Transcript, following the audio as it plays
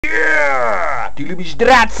Ты любишь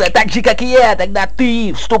драться так же, как и я, тогда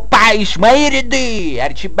ты вступаешь в мои ряды.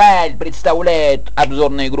 Арчибальд представляет обзор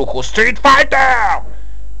на игруху Street Fighter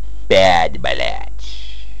 5, блять.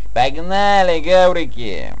 Погнали,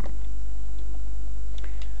 гаврики.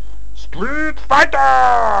 Street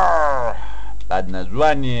Fighter под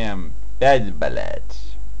названием 5, блять.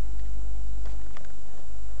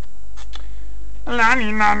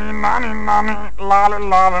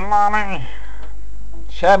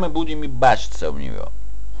 Сейчас мы будем ебашиться в нее.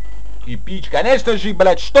 И пить, конечно же,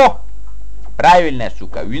 блядь, что? Правильно,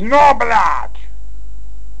 сука, вино, блядь.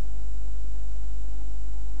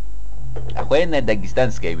 Охуенное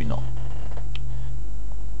дагестанское вино.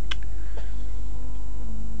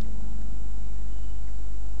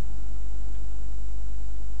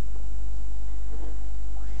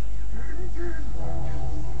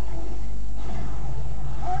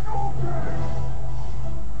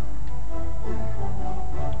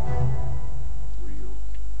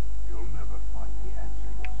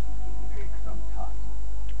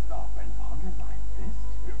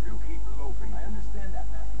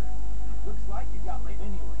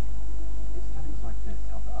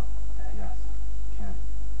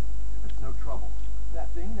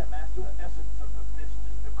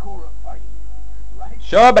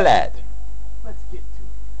 Все, блядь.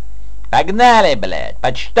 Погнали, блядь.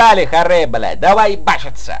 Почитали, харе, блядь. Давай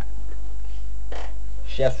ебашиться.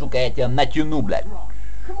 Сейчас, сука, я тебя натяну, блядь.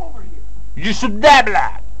 Иди сюда,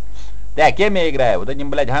 блядь. Так, кем я играю? Вот этим,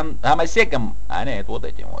 блядь, гомосеком? А нет, вот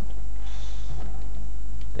этим вот.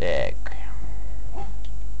 Так.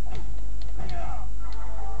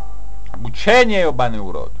 Обучение, ебаный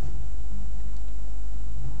урод.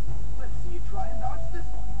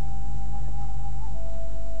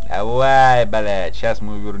 Давай, блядь, сейчас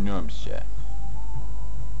мы вернемся.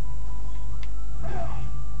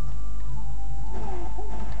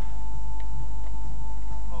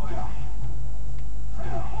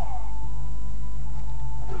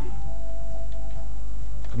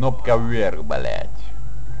 Кнопка вверх, блядь.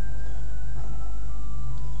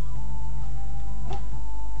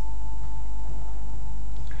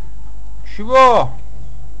 Чего?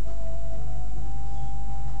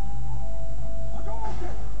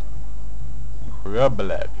 Нихуя,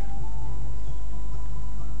 блядь.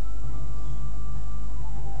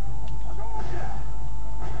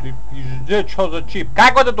 Ты пиздец, что за чип?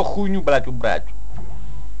 Как вот эту хуйню, блядь, убрать?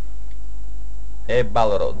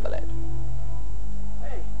 Ебал рот, блядь.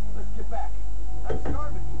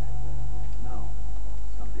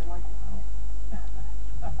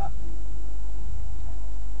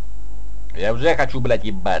 Я уже хочу, блядь,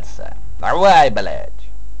 ебаться. Давай, блядь.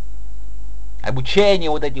 Обучение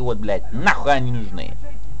вот эти вот, блядь, нахуй они нужны.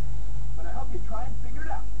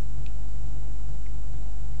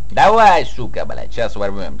 Давай, сука, блядь, сейчас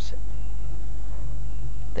ворвемся.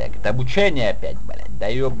 Так, это обучение опять, блядь. Да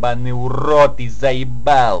ебаный урод, и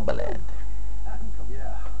заебал, блядь.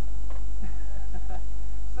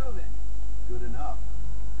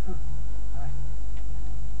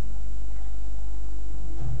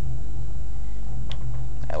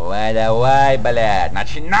 Давай, давай, блядь,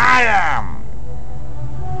 начинаем!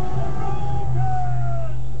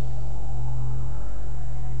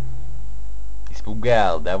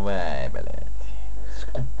 Испугал, давай, блядь.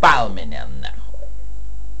 Скупал меня, нахуй.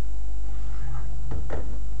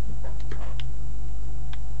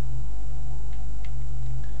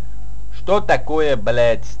 Что такое,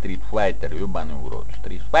 блядь, Street Fighter, ебаный урод?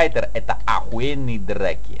 Street Fighter это охуенные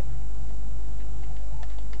драки.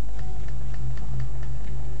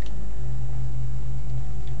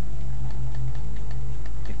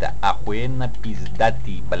 Это охуенно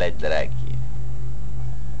пиздатые, блядь, драки.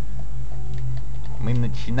 Мы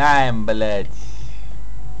начинаем, блядь.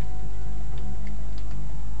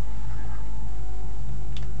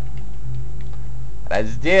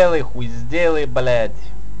 Разделы, хуй сделай, блядь.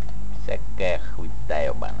 Всякая хуйта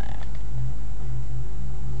ебаная.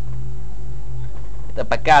 Это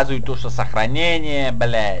показывает то, что сохранение,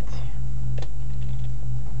 блядь.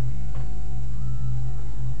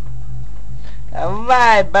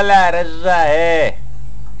 Давай, бля, рожай,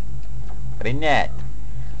 принять.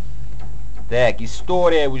 Так,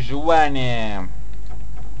 история выживания.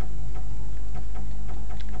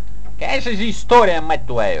 Конечно же, история, мать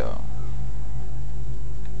твою.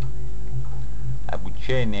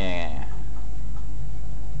 Обучение.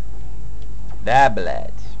 Да,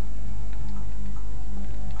 блядь.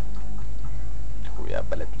 Хуя,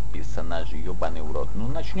 блядь, персонажи, ебаный урод. Ну,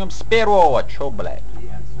 начнем с первого, чё, блядь.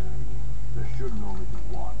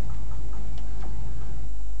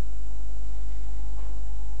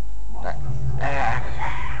 Так. Эх.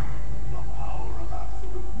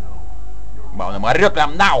 Он ему орёт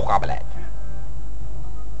прям на ухо, блядь.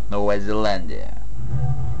 Новая Зеландия.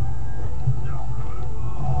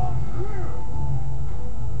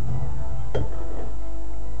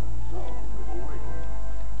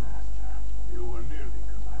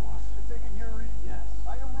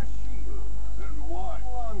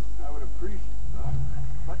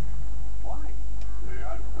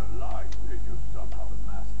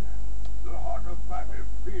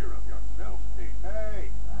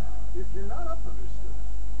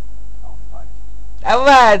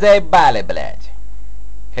 Давай, заебали, блядь.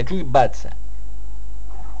 Хочу ебаться.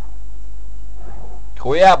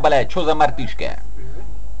 Хуя, блядь, чё за мартышка?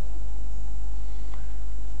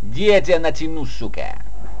 Где я тебя натяну, сука?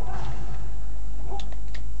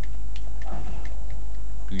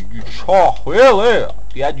 Ты чё, хуел,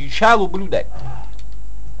 Ты одичал, ублюдок?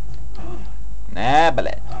 На,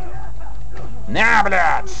 блядь. На,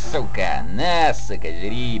 блядь, сука. На, сука,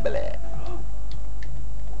 жри, блядь.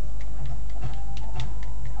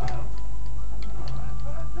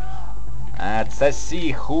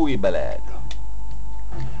 Отсоси хуй, блядь.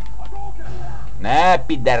 На,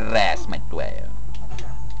 пидорас, мать твою.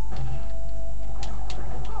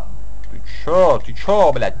 Ты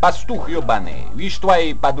чё, блядь, пастух ёбаный. Видишь,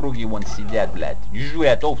 твои подруги вон сидят, блядь.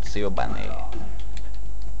 Дежурят овцы ёбаные.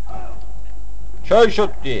 Чё ещё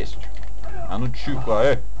тут есть? А ну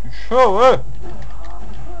чиха, Ты чё,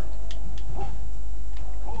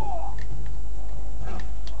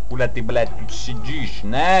 Куда ты, блядь, тут сидишь?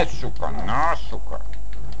 На, сука.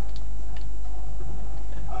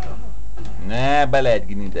 На, блядь,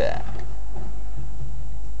 гнида.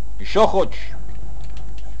 Еще хочешь?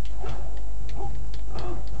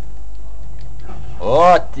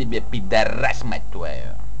 Вот тебе, пидорас, мать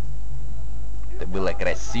твою. Это было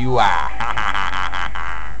красиво.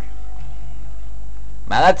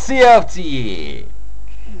 Молодцы, овцы!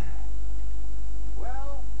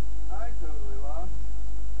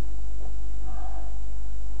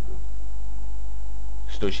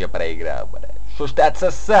 Что ж я проиграл, блядь? Что ж ты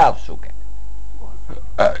отсосал, сука?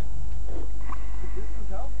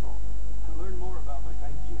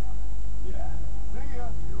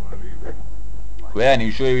 Хуя, они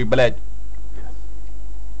еще и, блядь,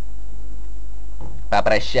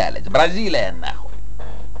 попрощались. Бразилия, нахуй.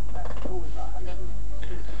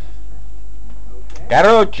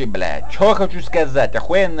 Короче, блядь, что хочу сказать.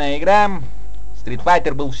 Охуенная игра. Street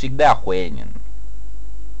Fighter был всегда охуенен.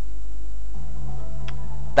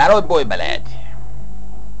 Второй бой, блядь.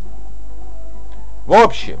 В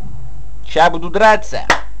общем, сейчас буду драться.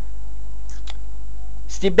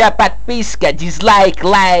 С тебя подписка, дизлайк,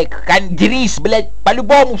 лайк. Дерись, блядь,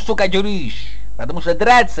 по-любому, сука, дерись. Потому что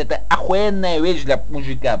драться — это охуенная вещь для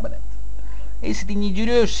мужика, блядь. Если ты не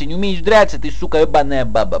дерешься, не умеешь драться, ты, сука, ебаная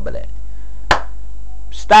баба, блядь.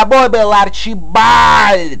 С тобой был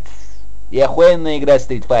Арчибальд. И охуенная игра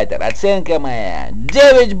Street Fighter. Оценка моя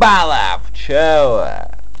 9 баллов. Чао.